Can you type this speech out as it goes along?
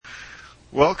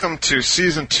Welcome to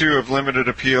Season 2 of Limited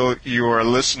Appeal. You are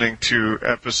listening to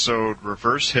episode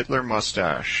Reverse Hitler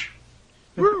Mustache.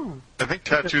 Woo! I think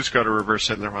Tattoo's got a reverse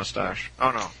Hitler mustache.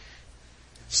 Oh, no.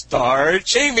 Start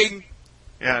shaving.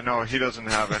 Yeah, no, he doesn't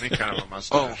have any kind of a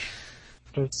mustache.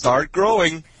 Oh. Start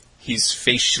growing. He's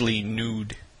facially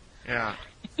nude. Yeah.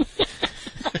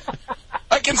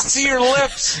 I can see your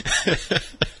lips.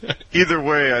 Either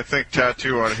way, I think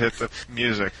Tattoo ought to hit the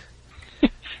music.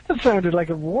 That sounded like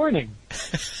a warning.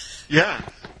 Yeah.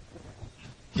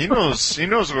 He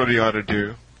knows what he ought to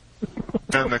do.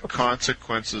 And the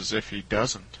consequences if he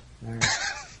doesn't.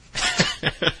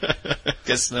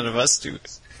 Guess none of us do.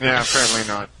 Yeah, apparently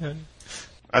not.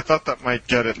 I thought that might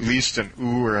get at least an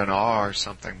ooh or an ah or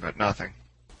something, but nothing.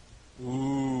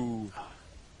 Ooh.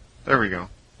 There we go.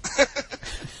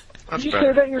 That's you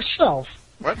better. say that yourself.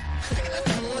 What?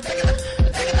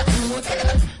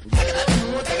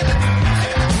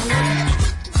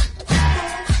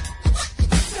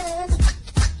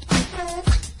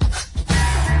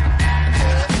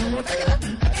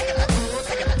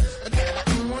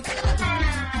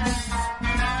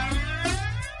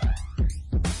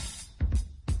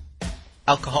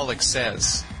 Alcoholic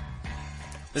Says.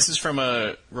 This is from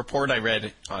a report I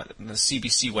read on the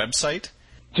CBC website.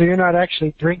 So you're not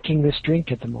actually drinking this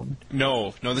drink at the moment?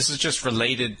 No, this is just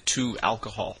related to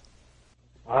alcohol.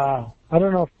 Wow. I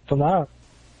don't know if it's allowed.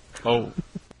 Oh.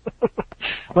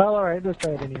 Well, all right, let's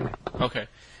try it anyway. Okay.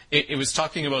 It was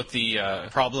talking about the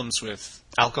problems with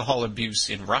alcohol abuse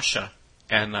in Russia,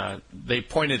 and they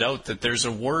pointed out that there's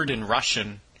a word in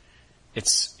Russian.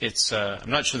 It's I'm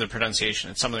not sure the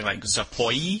pronunciation. It's something like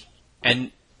zapoi,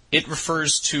 and it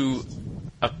refers to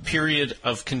a period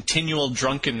of continual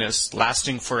drunkenness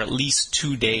lasting for at least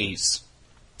 2 days.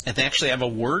 And they actually have a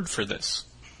word for this.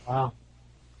 Wow.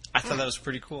 I thought that was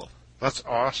pretty cool. That's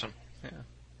awesome.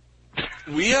 Yeah.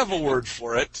 We have a word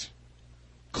for it.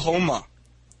 Coma.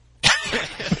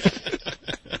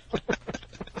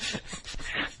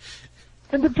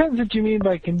 It depends what you mean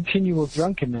by continual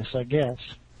drunkenness, I guess.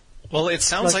 Well, it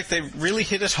sounds like they really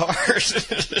hit it hard.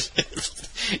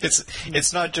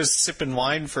 It's not just sipping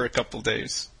wine for a couple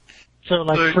days. So,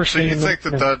 like, first so thing you in the think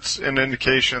that that's an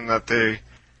indication that they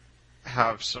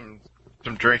have some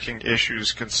drinking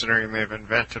issues, considering they've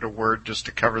invented a word just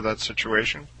to cover that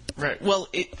situation? Right. Well,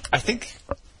 I think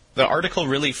the article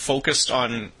really focused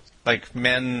on, like,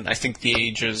 men, I think the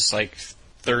ages, like,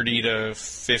 30 to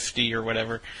 50 or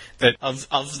whatever, that of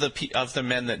the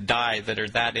men that die that are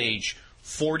that age,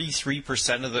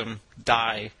 43% of them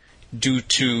die due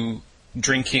to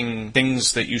drinking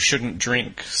things that you shouldn't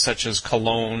drink, such as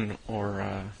cologne or...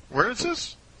 Where is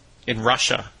this? In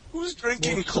Russia. Who's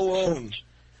drinking cologne?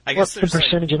 I guess What's the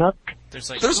percentage in other?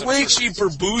 There's way cheaper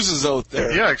boozes out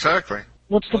there. Yeah, exactly.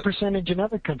 What's the percentage in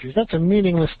other countries? That's a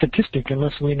meaningless statistic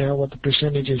unless we know what the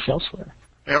percentage is elsewhere.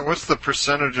 Yeah, what's the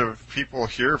percentage of people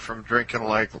here from drinking,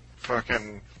 like,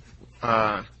 fucking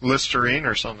Listerine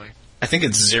or something? I think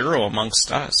it's 0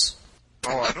 amongst us.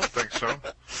 Oh, I don't think so.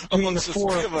 Amongst the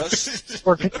three of us.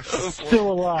 Or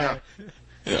still alive.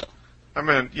 Yeah. I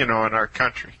mean, in our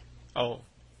country. Oh,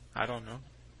 I don't know.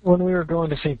 When we were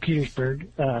going to St. Petersburg,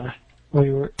 you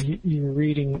were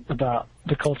reading about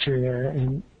the culture there,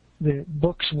 and the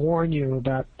books warn you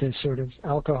about this sort of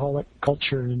alcoholic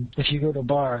culture, and if you go to a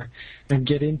bar and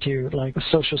get into, like, a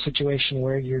social situation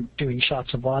where you're doing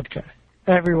shots of vodka,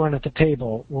 everyone at the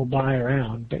table will buy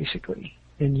around, basically,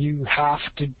 and you have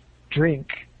to drink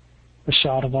a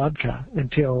shot of vodka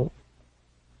until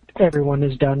everyone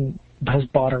has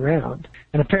bought around.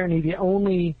 And apparently the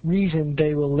only reason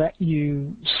they will let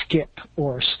you skip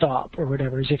or stop or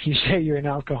whatever is if you say you're an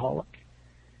alcoholic.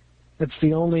 That's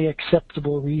the only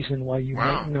acceptable reason why you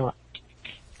might not.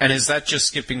 And is that just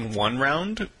skipping one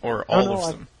round or all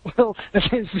of them? Well, I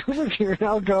assume if you're an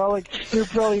alcoholic, you're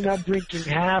probably not drinking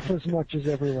half as much as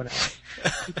everyone else.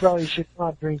 You probably should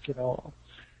not drink at all.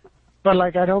 But,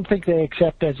 like, I don't think they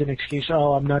accept as an excuse,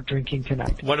 oh, I'm not drinking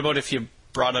tonight. What about if you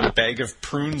brought a bag of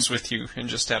prunes with you and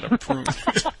just had a prune?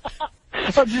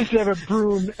 I'll just have a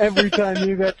prune every time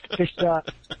you get a shot.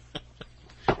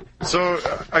 So,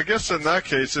 I guess in that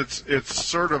case, it's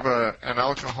sort of an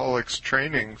alcoholics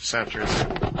training center.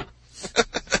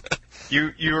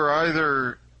 You're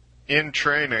either in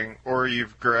training or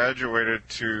you've graduated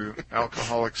to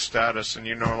alcoholic status and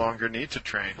you no longer need to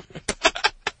train.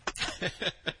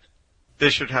 They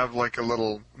should have, like, a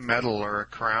little medal or a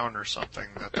crown or something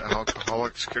that the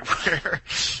alcoholics could wear.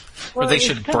 Or they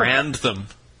should brand them.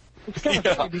 It's kind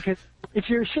of funny because if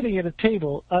you're sitting at a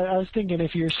table, I was thinking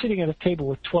if you're sitting at a table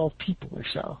with 12 people or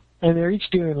so, and they're each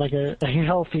doing like a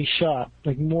healthy shot,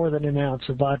 like more than an ounce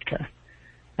of vodka,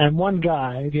 And one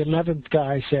guy, the 11th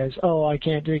guy, says, "Oh, I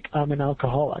can't drink, I'm an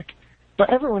alcoholic." But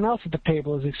everyone else at the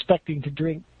table is expecting to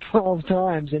drink 12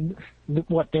 times, and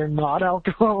what, they're not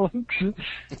alcoholics?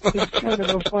 It's kind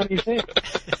of a funny thing.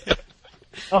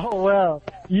 Oh, well,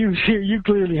 you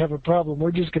clearly have a problem.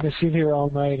 We're just going to sit here all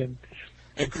night and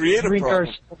create a drink problem.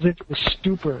 ourselves into a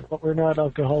stupor, but we're not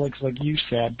alcoholics like you,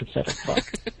 sad, pathetic fuck.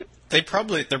 They're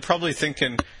probably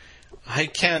thinking, I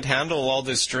can't handle all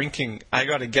this drinking. I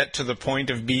got to get to the point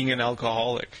of being an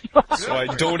alcoholic, so I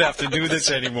don't have to do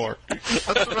this anymore. That's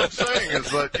what I'm saying,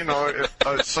 is that,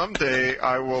 if, someday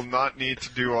I will not need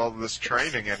to do all this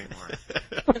training anymore.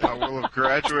 I will have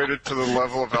graduated to the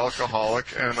level of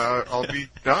alcoholic, and I'll be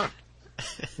done.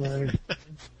 Right.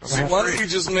 So why don't you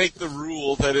just make the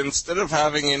rule that instead of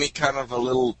having any kind of a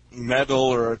little medal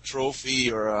or a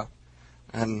trophy or a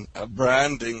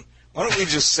branding, why don't we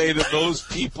just say that those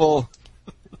people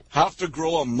have to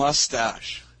grow a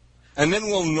mustache? And then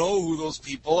we'll know who those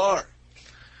people are.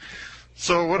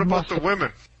 So what about the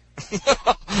women?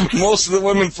 Most of the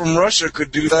women from Russia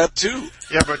could do that too.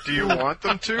 Yeah, but do you want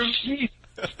them to?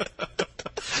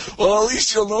 Well, at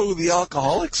least you'll know who the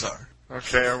alcoholics are.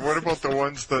 Okay, and what about the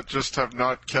ones that just have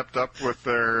not kept up with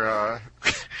their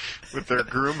with their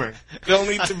grooming? They'll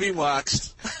need to be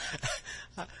waxed.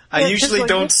 I usually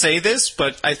don't say this,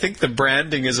 but I think the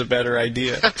branding is a better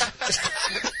idea.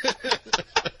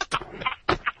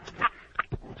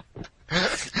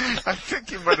 I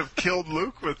think you might have killed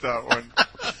Luke with that one.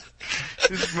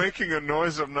 He's making a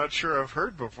noise I'm not sure I've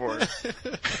heard before.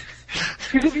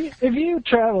 Because if you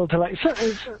travel to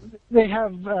they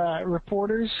have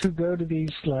reporters who go to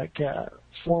these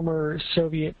former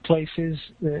Soviet places,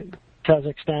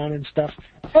 Kazakhstan and stuff.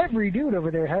 Every dude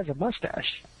over there has a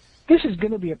mustache. This is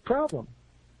going to be a problem.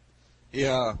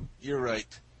 Yeah, you're right.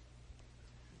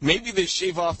 Maybe they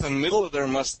shave off the middle of their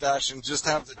mustache and just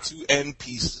have the two end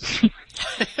pieces.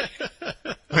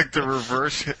 Like the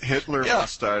reverse Hitler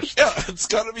mustache. Yeah, it's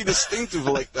got to be distinctive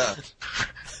like that.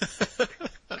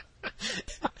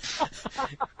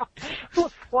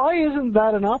 Why isn't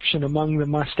that an option among the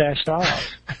mustache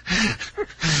styles?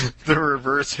 The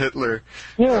reverse Hitler.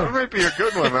 Yeah. That might be a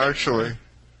good one, actually.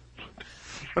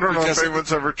 I don't know if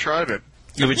anyone's ever tried it.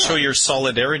 You would show your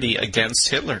solidarity against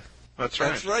Hitler. That's right.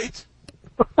 That's right.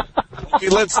 Okay,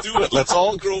 let's do it. Let's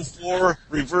all grow 4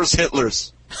 reverse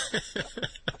Hitlers.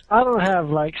 I don't have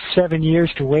 7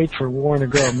 years to wait for Warren to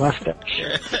grow a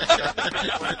mustache.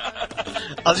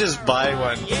 I'll just buy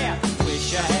one. Yeah,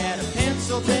 wish I had a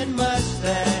pencil-thin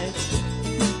mustache,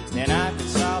 then I could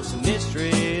solve some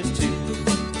mysteries too.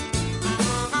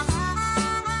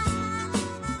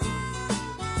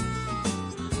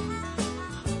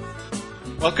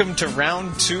 Welcome to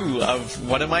round 2 of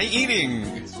What Am I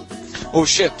Eating? Oh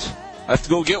shit, I have to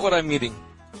go get what I'm eating.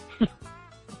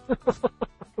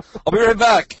 I'll be right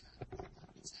back.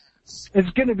 It's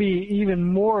going to be even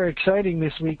more exciting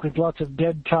this week with lots of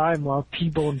dead time while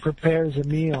T-Bone prepares a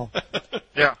meal.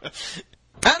 Yeah.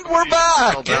 And we're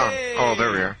back! Hold down. Oh,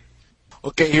 there we are.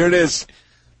 Okay, here it is.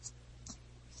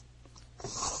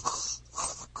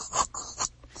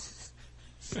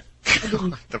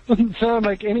 Doesn't sound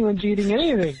like anyone's eating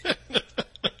anything.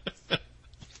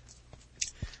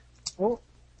 Oh.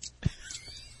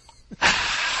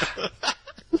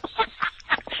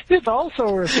 It's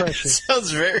also refreshing.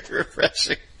 Sounds very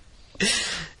refreshing.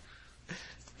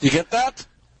 You get that?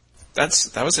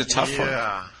 That was a tough one.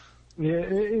 Yeah. Yeah,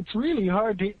 it's really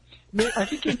hard to... I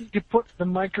think you need to put the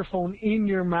microphone in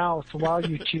your mouth while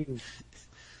you chew.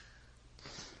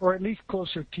 Or at least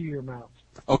closer to your mouth.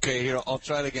 Okay, here, I'll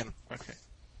try it again. Okay.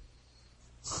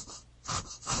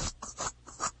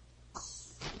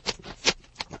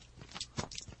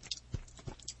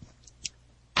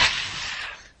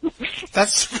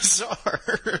 That's bizarre.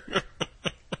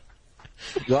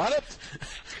 Got it?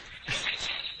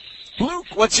 Luke,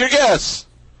 what's your guess?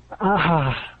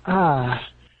 But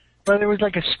there was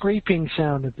like a scraping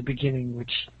sound at the beginning,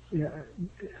 which,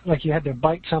 like you had to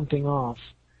bite something off.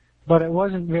 But it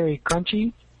wasn't very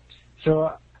crunchy,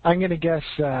 so I'm going to guess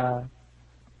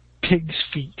pig's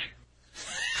feet.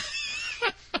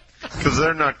 Because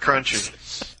they're not crunchy.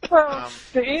 Well,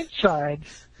 the inside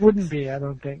wouldn't be, I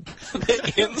don't think.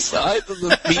 The inside of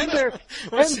the feet?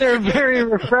 And they're very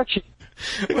refreshing.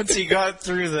 Once he got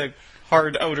through the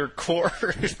hard outer core,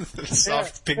 the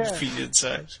soft pig feet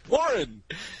inside. Warren!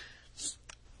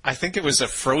 I think it was a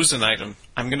frozen item.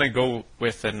 I'm going to go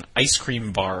with an ice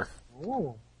cream bar.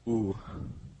 Ooh. Ooh.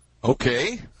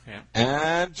 Okay. Yeah.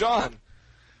 And John.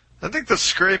 I think the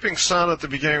scraping sound at the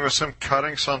beginning was him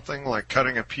cutting something, like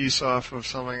cutting a piece off of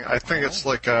something. I think it's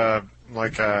like a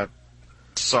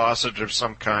sausage of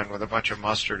some kind with a bunch of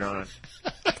mustard on it.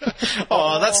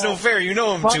 Oh, that's no fair. You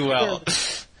know him too well.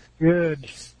 Good.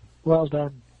 Well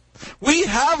done. We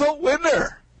have a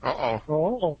winner. Uh-oh.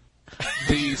 Oh.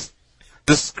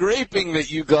 The scraping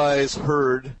that you guys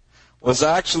heard was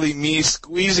actually me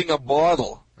squeezing a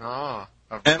bottle. Ah.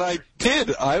 And I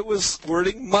did. I was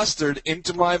squirting mustard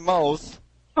into my mouth.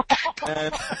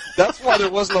 And that's why there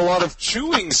wasn't a lot of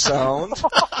chewing sound.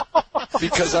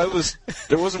 Because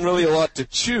there wasn't really a lot to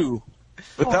chew.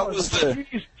 But that was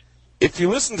if you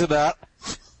listen to that,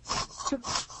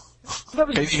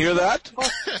 can you hear that?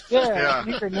 Yeah.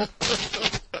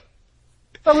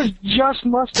 That was just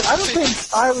mustard. I don't think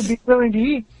I would be willing to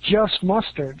eat just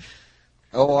mustard.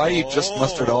 Oh, I eat just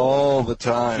mustard all the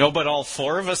time. No, but all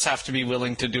four of us have to be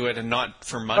willing to do it and not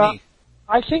for money.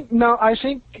 I think,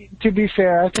 to be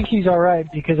fair, I think he's alright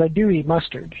because I do eat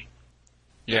mustard.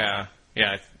 Yeah,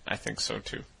 I think so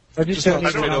too. I Just don't not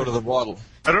eat straight out of the bottle.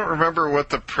 I don't remember what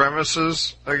the premise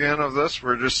is again of this.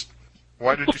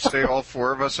 Why did you say all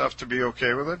four of us have to be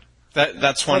okay with it?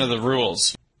 That's one of the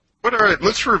rules. But all right,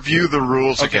 let's review the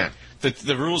rules again.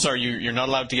 The rules are you're not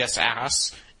allowed to guess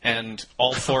ass, and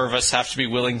all four of us have to be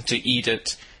willing to eat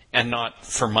it, and not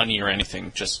for money or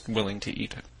anything, just willing to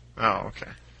eat it. Oh,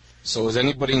 okay. So is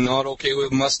anybody not okay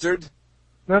with mustard?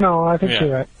 No, I think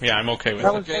you're right. Yeah, I'm okay with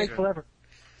That it. was very clever.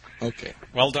 Okay.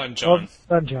 Well done, John.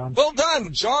 Well done, John. Well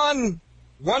done, John.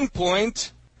 1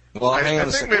 point. Well, hang on I a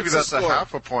think second. maybe What's the that's a score?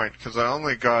 half a point, because I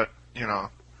only got,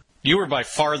 You were by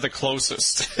far the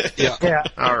closest. Yeah. Yeah.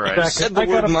 All right. Exactly. Said the I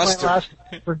got word a point mustard. last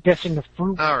time for guessing the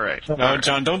fruit. All right. So No,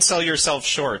 John, don't sell yourself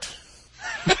short.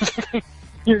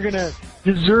 you're going to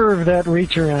deserve that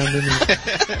reach around.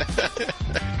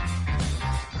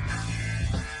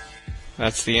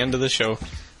 That's the end of the show.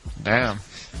 Damn.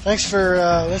 Thanks for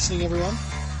listening, everyone.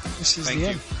 This is the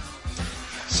end.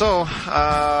 So,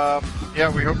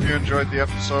 we hope you enjoyed the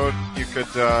episode. You could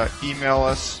email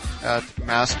us at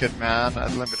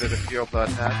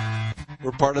maskedman@limitedappeal.net.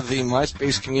 We're part of the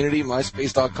MySpace community,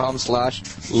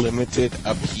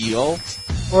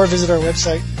 myspace.com/limitedappeal. Or visit our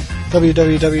website,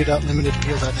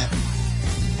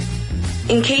 www.limitedappeal.net.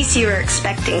 In case you were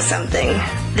expecting something,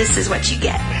 this is what you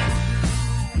get.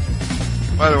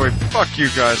 By the way, fuck you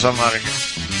guys. I'm not even